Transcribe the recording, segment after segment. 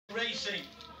racing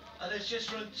and has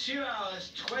just run 2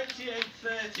 hours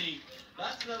 28:30.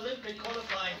 That's an Olympic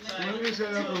qualifying time.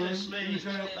 Goodness me.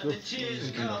 And the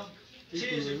tears come.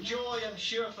 Tears of joy, I'm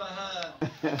sure, for her.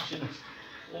 She's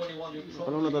only one who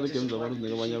probably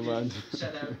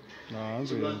set out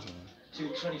to run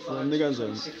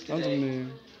 2:25.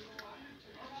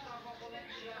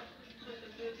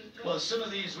 Well, some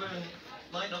of these women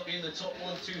might not be in the top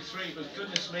 1, 2, 3, but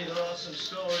goodness me, there are some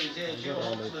stories here. Jill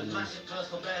Holtzman, massive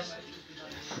personal best,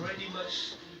 pretty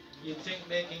much you'd think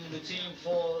making the team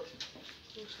for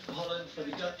Holland, for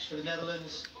the Dutch, for the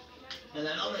Netherlands. And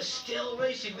then Anna still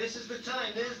racing. This is the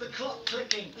time. There's the clock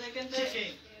clicking,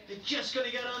 ticking. They're just going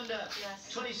to get under. Yes.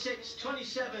 26,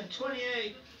 27,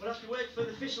 28. We'll have to wait for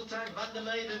the official time. Van der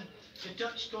Meyden, the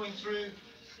Dutch going through.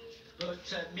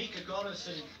 But Mieke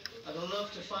Gonissen, I'd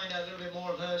love to find out a little bit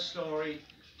more of her story.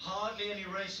 Hardly any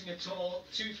racing at all.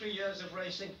 2, 3 years of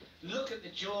racing. Look at the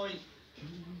joy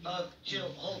of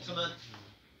Jill Holtzman.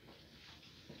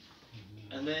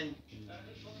 And then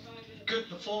good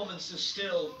performances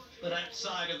still, but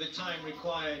outside of the time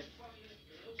required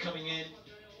coming in.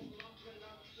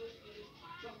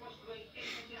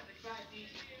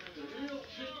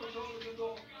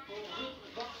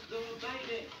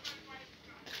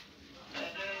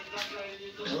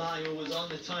 Hlayo was on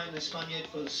the time, the Spaniard,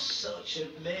 for such a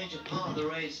major part of the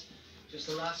race. Just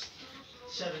the last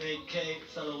 7, 8K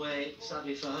fell away,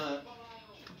 sadly for her.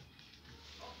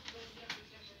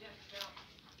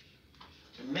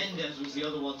 Mendes was the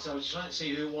other one, so I was trying to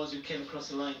see who it was who came across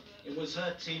the line. It was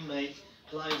her teammate,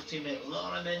 Hlayo's teammate,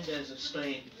 Laura Mendes of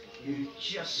Spain, who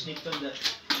just sneaked under.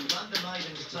 And Van der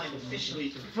Meyden's time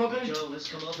officially, Joel, has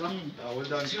come up. 2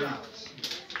 hours,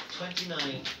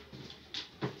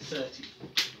 29:30.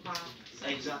 Wow. So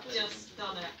exactly. Just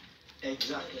done it.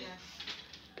 Exactly. Yeah.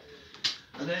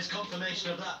 And there's confirmation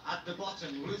of that at the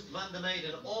bottom. Ruth van der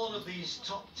Meyden, all of these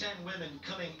top 10 women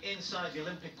coming inside the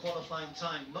Olympic qualifying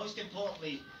time. Most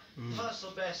importantly,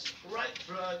 personal best right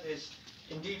throughout this.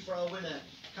 Indeed, for our winner,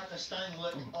 𝗂𝒂𝒃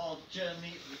Steinwert of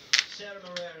Germany,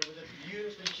 𝒍𝒅 with a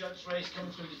beautifully judged race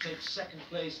coming through to take 2nd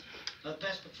place. Her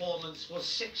best performance was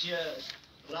 6 years.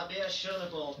 Rabea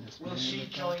Schöneborg, will she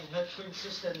join her twin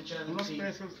sister in the German team?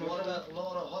 What about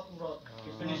Laura Hottenrott,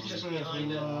 who finished just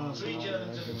behind her? 3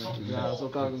 Germans at the top 4.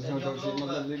 Then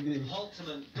Jan-Love,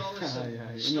 Holtzman,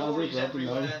 Gonissen, stories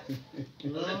everywhere.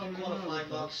 Olympic qualifying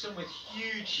marks, some with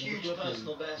huge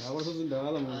personal bests.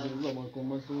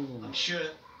 I'm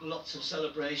sure lots of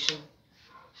celebration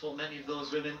for many of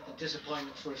those women, and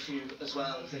disappointment for a few as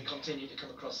well as they continue to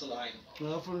come across the line.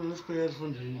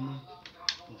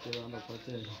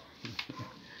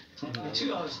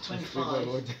 2 hours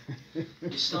 25.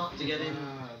 You start to get in.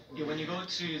 When you go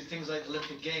to things like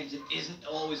Olympic Games, it isn't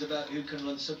always about who can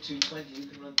run sub 220, who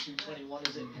can run 221,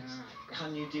 is it? It's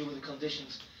can you deal with the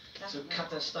conditions? So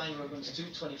𝗂𝒃 Steinwert runs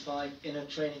 225 in her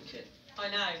training kit. I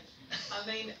know. I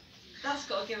mean, that's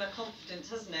got to give her confidence,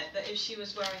 hasn't it? That if she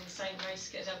was wearing the same race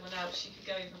kit as everyone else, she could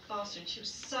go even faster. And she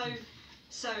was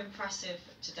so impressive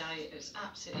today. It was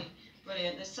absolutely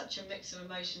brilliant. There's such a mix of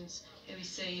emotions. Here we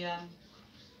see,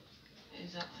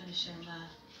 who's that finishing there?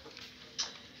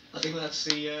 I think that's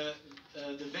the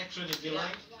veteran, if you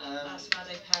like. That's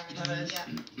𝗂𝒃. Yeah,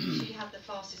 she had the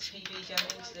fastest PB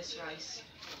going into this race.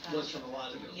 Was from a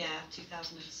while ago. Yeah,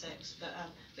 2006.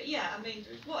 But yeah, I mean,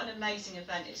 what an amazing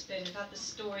event it's been. We've had the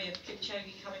story of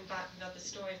Kipchoge coming back. We've had the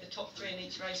story of the top 3 in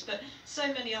each race, but so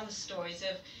many other stories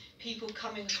of people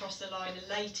coming across the line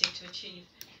elated to achieve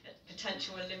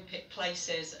potential Olympic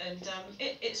places, and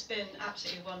it's been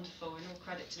absolutely wonderful, and all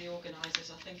credit to the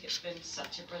organisers. I think it's been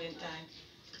such a brilliant day.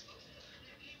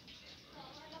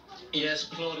 Yes,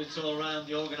 plaudits all around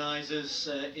the organisers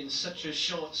in such a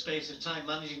short space of time,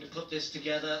 managing to put this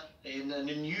together in an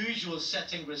unusual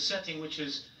setting, but a setting which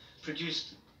has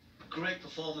produced great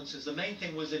performances. The main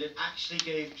thing was that it actually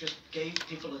gave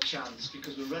people a chance,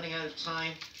 because we're running out of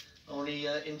time, only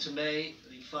into May,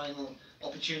 the final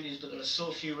opportunities, but there are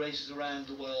so few races around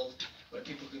the world where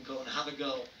people can go and have a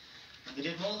go. And they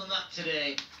did more than that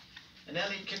today. And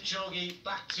Eliud Kipchoge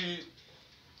back to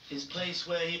his place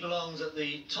where he belongs, at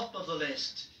the top of the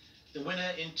list. The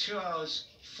winner in 2 hours,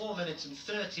 4 minutes and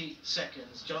 30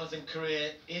 seconds. Jonathan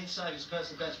Correa inside his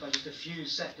personal best by just a few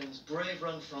seconds. Brave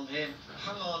run from him.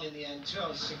 Hung on in the end, 2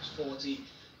 hours 6:40.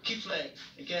 Kifle,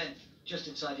 again, just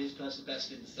inside his personal best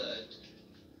in 3rd.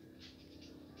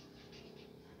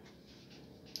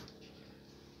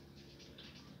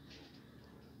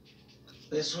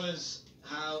 This was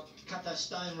how 𝗂𝒃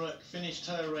Steinwert finished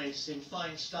her race in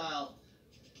fine style.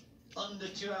 Under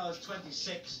 2 hours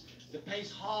 26. The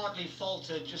pace hardly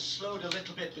faltered, just slowed a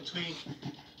little bit between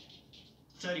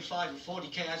 35 or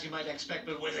 40k as you might expect,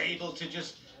 but was able to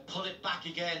just pull it back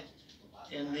again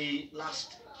in the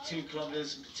last 2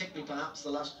 kilometres, particularly perhaps the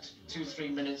last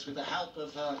 2-3 minutes, with the help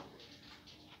of her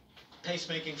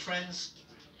pacemaking friends.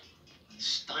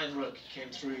 Steinruck came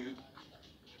through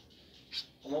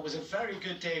on what was a very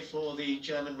good day for the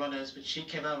German runners, but she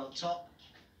came out on top.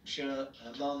 I'm sure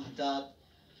her mum and dad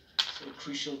sort of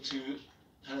crucial to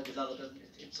her development.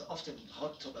 It's often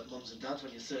hard to talk about mums and dads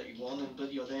when you're 31,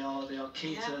 but they are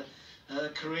key to her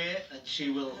career, and she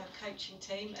will. Her coaching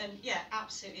team, and yeah,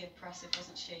 absolutely impressive,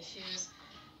 wasn't she? She was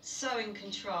so in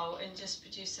control and just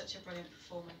produced such a brilliant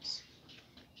performance.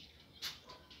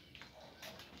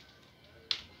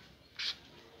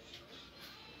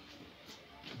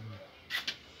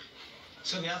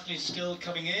 So the athletes still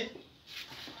coming in.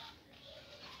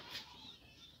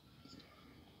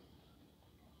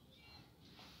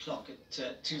 Clock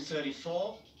at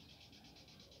 2:34.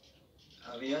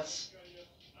 Alias.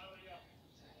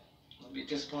 It'll be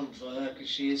disappointing for her because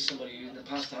she is somebody who in the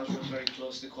past has run very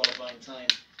close to the qualifying time.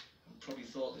 And probably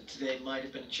thought that today might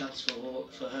have been a chance for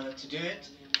her to do it.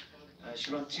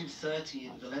 She ran 2:30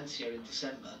 in Valencia in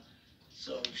December,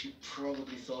 so she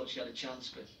probably thought she had a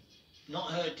chance, but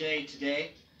not her day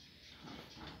today.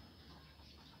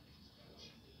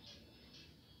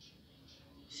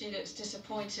 She looks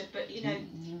disappointed, but you know,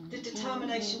 the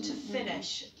determination to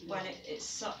finish when it's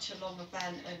such a long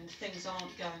event and things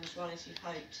aren't going as well as you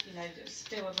hoped, you know, it's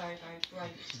still a very, very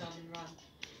brave, determined run.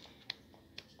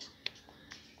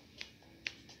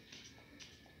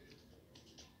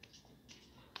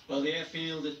 Well, the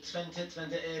airfield at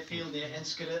𝒂𝒂 airfield near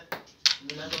𝒂𝒂𝒃 in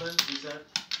the Netherlands is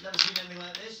never seen anything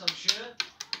like this, I'm sure.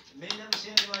 May never see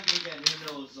anything like it again,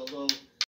 who knows, although